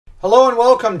Hello and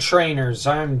welcome, trainers.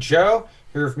 I'm Joe,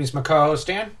 here with me is my co-host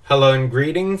Dan, Hello and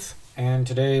greetings. and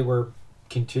today we're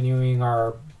continuing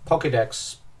our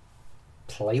Pokedex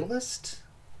playlist.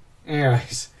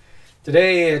 Anyways,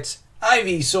 today it's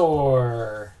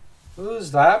Ivysaur.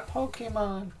 Who's that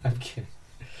Pokemon? I'm kidding.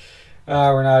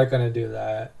 We're not gonna do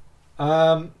that.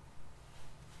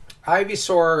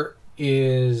 Ivysaur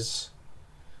is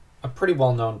a pretty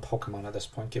well-known Pokemon at this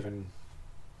point, given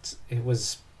it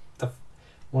was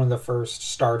one of the first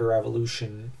starter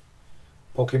evolution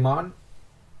Pokemon.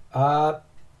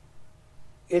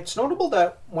 It's notable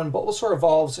that when Bulbasaur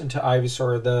evolves into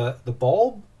Ivysaur, the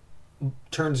bulb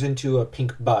turns into a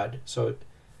pink bud, so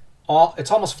it's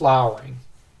almost flowering,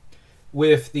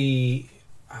 with the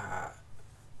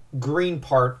green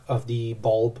part of the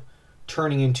bulb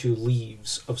turning into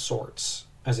leaves of sorts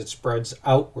as it spreads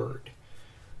outward.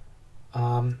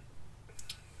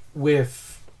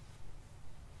 With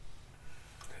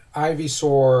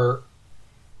Ivysaur,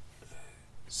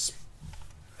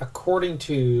 according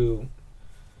to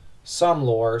some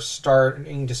lore,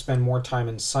 starting to spend more time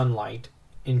in sunlight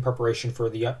in preparation for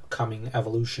the upcoming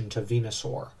evolution to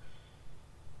Venusaur.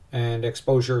 And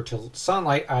exposure to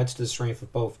sunlight adds to the strength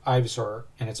of both Ivysaur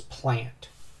and its plant,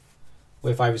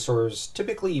 with Ivysaur's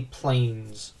typically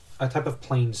plains, a type of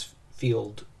plains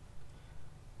field,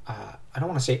 I don't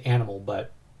want to say animal,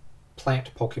 but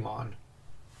plant Pokemon.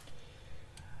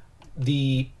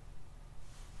 The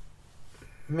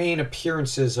main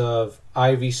appearances of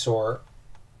Ivysaur,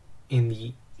 in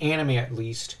the anime at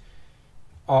least,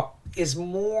 is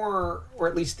more, or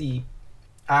at least the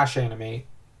Ash anime,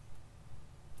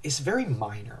 is very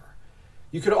minor.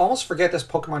 You could almost forget this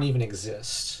Pokemon even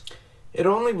exists. It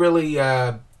only really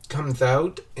comes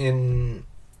out in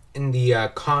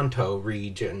the Kanto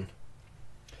region.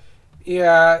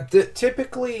 Yeah,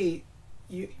 typically,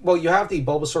 you have the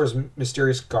Bulbasaur's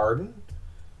Mysterious Garden,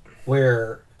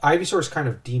 where Ivysaur is kind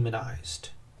of demonized.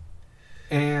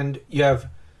 And you have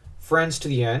Friends to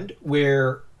the End,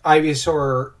 where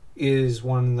Ivysaur is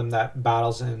one of them that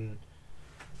battles and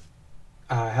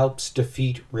helps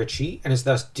defeat Richie, and is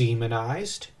thus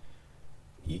demonized.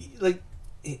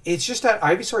 It's just that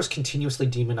Ivysaur is continuously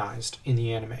demonized in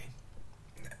the anime.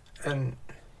 And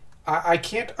I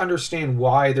can't understand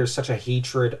why there's such a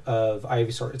hatred of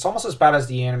Ivysaur. It's almost as bad as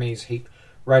the anime's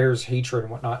writers' hatred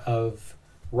and whatnot of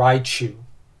Raichu.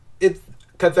 it's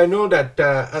because I know that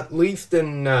at least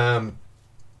in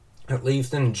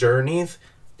Journeys,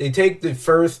 they take the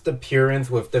first appearance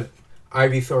with the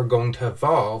Ivysaur going to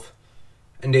evolve,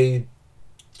 and they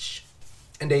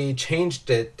changed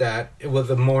it that it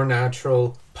was a more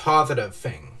natural, positive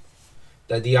thing,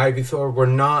 that the Ivysaur were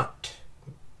not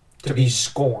To be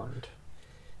scorned.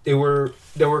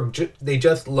 They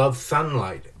just love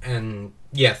sunlight, and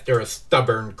yes, they're a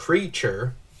stubborn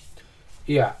creature.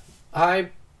 Yeah,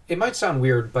 it might sound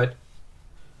weird, but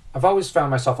I've always found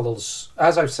myself a little,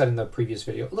 as I've said in the previous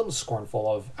video, a little scornful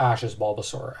of Ash's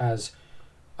Bulbasaur as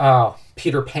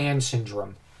Peter Pan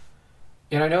syndrome.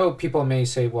 And I know people may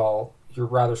say, well, you're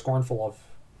rather scornful of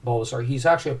Bulbasaur. He's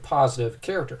actually a positive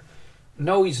character.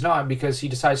 No, he's not, because he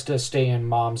decides to stay in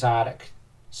mom's attic,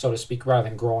 so to speak, rather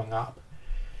than growing up.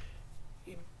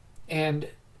 And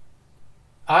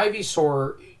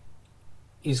Ivysaur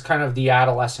is kind of the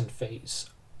adolescent phase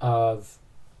of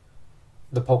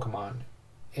the Pokemon.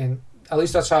 And at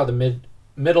least that's how the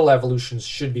middle evolutions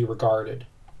should be regarded.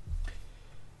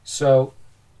 So,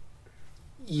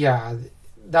 yeah,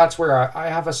 that's where I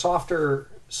have a softer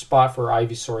spot for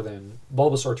Ivysaur than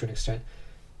Bulbasaur to an extent.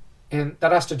 And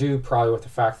that has to do probably with the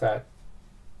fact that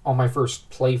on my first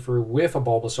playthrough with a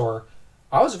Bulbasaur,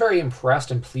 I was very impressed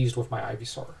and pleased with my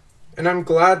Ivysaur. And I'm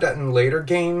glad that in later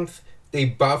games they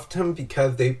buffed him,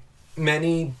 because You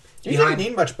didn't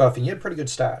need much buffing. You had pretty good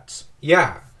stats.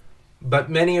 Yeah, but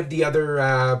many of the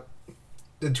other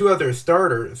the two other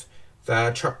starters,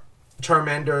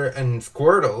 Charmander and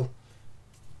Squirtle,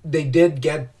 they did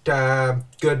get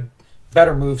good,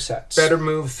 Better movesets. better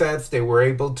move sets. They were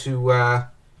able to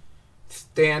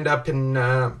stand up in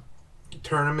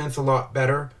tournaments a lot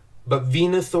better. But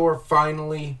Venusaur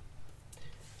finally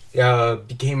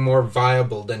became more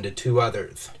viable than the two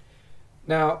others.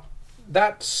 Now,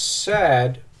 that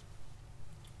said,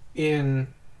 we're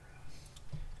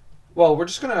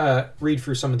just going to read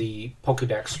through some of the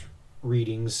Pokedex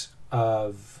readings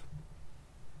from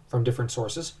different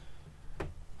sources.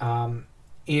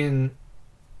 In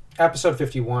episode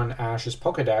 51, Ash's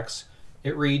Pokedex,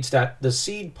 it reads that the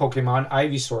seed Pokemon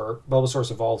Ivysaur,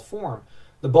 Bulbasaur's evolved form,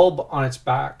 the bulb on its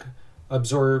back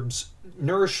absorbs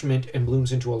nourishment and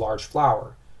blooms into a large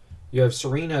flower. You have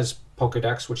Serena's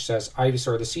Pokedex, which says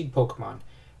Ivysaur, the seed Pokemon,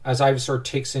 As Ivysaur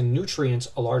takes in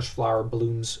nutrients, a large flower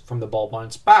blooms from the bulb on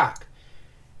its back.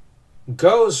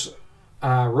 Go's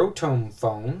Rotome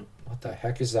phone. What the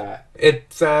heck is that?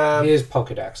 It's His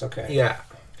Pokedex. Okay. yeah.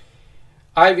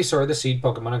 Ivysaur, the seed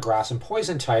Pokemon, a grass and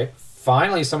poison type.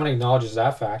 Finally, someone acknowledges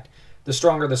that fact. The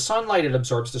stronger the sunlight it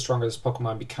absorbs, the stronger this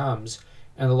Pokemon becomes,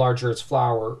 and the larger its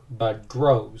flower bud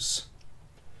grows.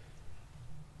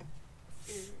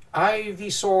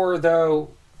 Ivysaur,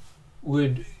 though,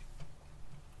 would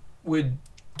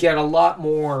get a lot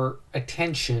more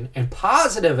attention, and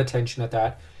positive attention at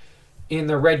that, in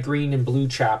the red, green, and blue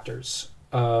chapters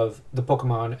of the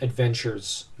Pokemon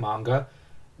Adventures manga,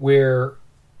 where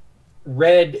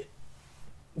Red's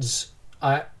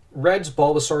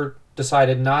Bulbasaur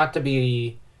decided not to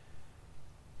be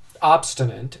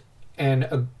obstinate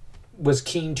and was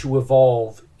keen to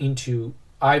evolve into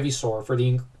Ivysaur for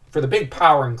the big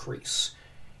power increase,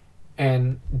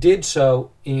 and did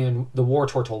so in the War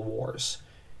Turtle Wars.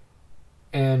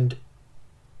 And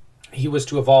he was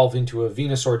to evolve into a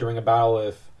Venusaur during a battle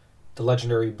with the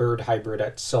legendary bird hybrid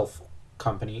at Sylph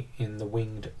Company in the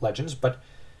Winged Legends. But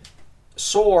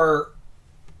Soar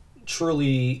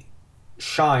truly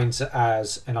shines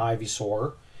as an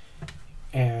Ivysaur.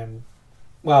 And,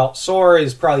 well, Soar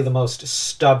is probably the most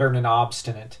stubborn and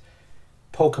obstinate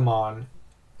Pokemon,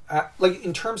 like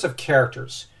in terms of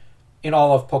characters, in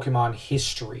all of Pokemon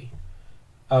history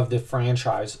of the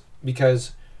franchise.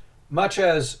 Because much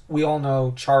as we all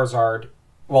know Charizard,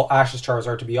 well, Ash's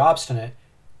Charizard, to be obstinate,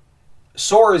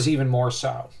 Soar is even more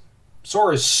so.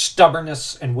 Soar is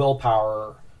stubbornness and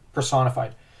willpower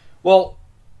personified. Well,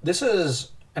 this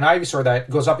is an Ivysaur that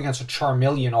goes up against a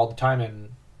Charmeleon all the time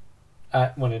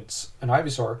when it's an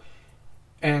Ivysaur.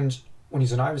 And when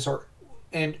he's an Ivysaur.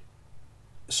 And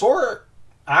Soar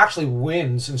actually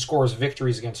wins and scores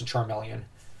victories against a Charmeleon.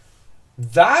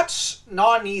 That's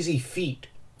not an easy feat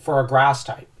for a grass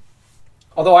type.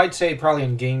 Although I'd say probably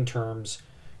in game terms,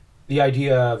 the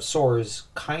idea of Soar is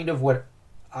kind of what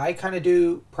I kind of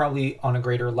do, probably on a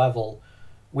greater level,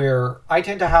 where I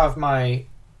tend to have my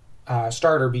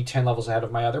starter be 10 levels ahead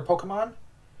of my other Pokemon,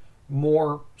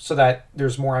 more so that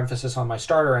there's more emphasis on my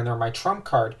starter and they're my trump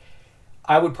card.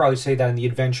 I would probably say that in the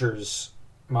Adventures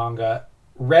manga,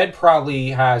 Red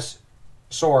probably has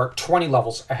Soar 20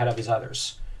 levels ahead of his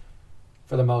others,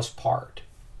 for the most part.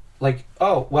 Like,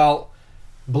 oh, well,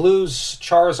 Blue's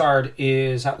Charizard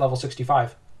is at level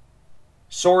 65.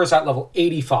 Soar is at level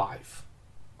 85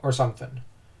 or something.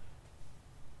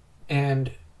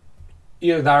 And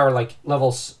either that or like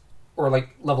levels, or like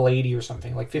level 80 or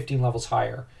something, like 15 levels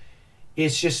higher.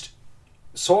 It's just,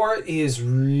 Soar is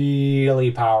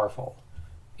really powerful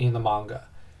in the manga.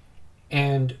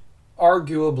 And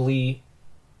arguably,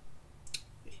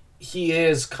 he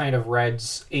is kind of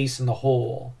Red's ace in the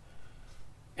hole.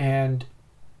 And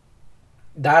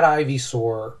that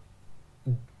Ivysaur,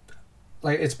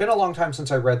 like, it's been a long time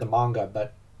since I read the manga,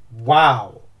 but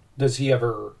wow, does he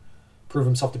ever prove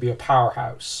himself to be a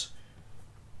powerhouse.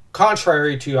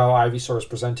 Contrary to how Ivysaur is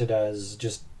presented as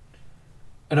just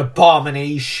an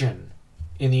abomination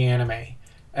in the anime,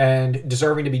 and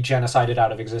deserving to be genocided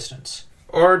out of existence.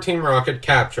 Or Team Rocket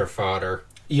capture fodder.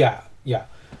 Yeah.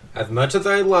 As much as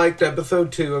I liked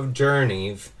episode 2 of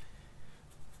Journeys,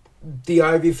 the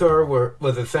Ivysaur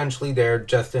was essentially there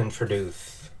just to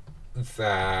introduce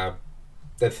the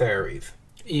series.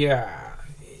 Yeah.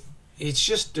 It's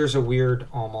just, there's a weird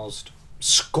almost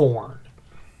scorn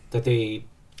that they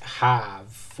have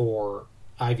for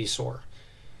Ivysaur.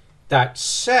 That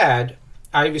said,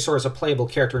 Ivysaur is a playable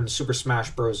character in Super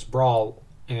Smash Bros. Brawl,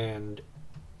 and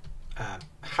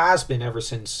has been ever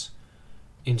since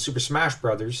in Super Smash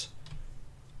Brothers,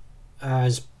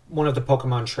 as one of the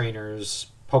Pokemon trainers'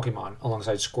 Pokemon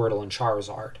alongside Squirtle and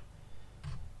Charizard.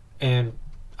 And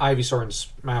Ivysaur in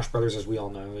Smash Brothers, as we all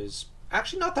know, is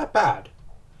actually not that bad.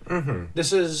 Mm-hmm.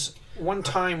 This is one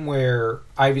time where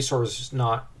Ivysaur is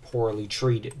not poorly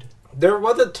treated. There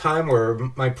was a time where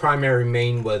my primary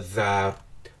main was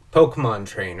Pokemon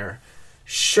trainer.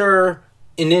 Sure,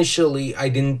 initially I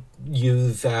didn't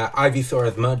use Ivysaur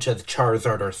as much as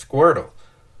Charizard or Squirtle,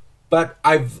 but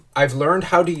I've learned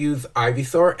how to use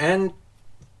Ivysaur, and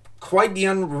quite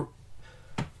the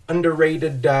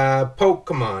underrated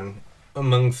Pokemon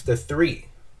amongst the three.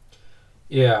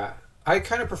 Yeah, I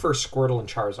kind of prefer Squirtle and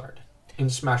Charizard in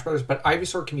Smash Brothers, but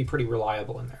Ivysaur can be pretty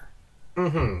reliable in there.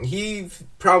 Mm-hmm. He's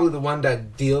probably the one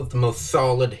that deals the most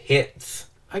solid hits,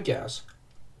 I guess.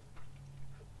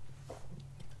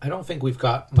 I don't think we've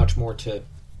got much more to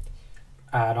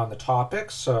add on the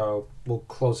topic, so we'll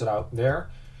close it out there.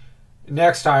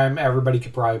 Next time, everybody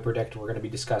could probably predict we're going to be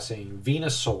discussing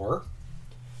Venusaur.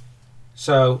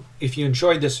 So if you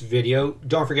enjoyed this video,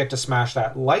 don't forget to smash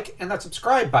that like and that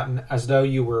subscribe button as though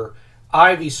you were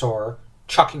Ivysaur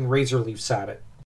chucking razor leaves at it.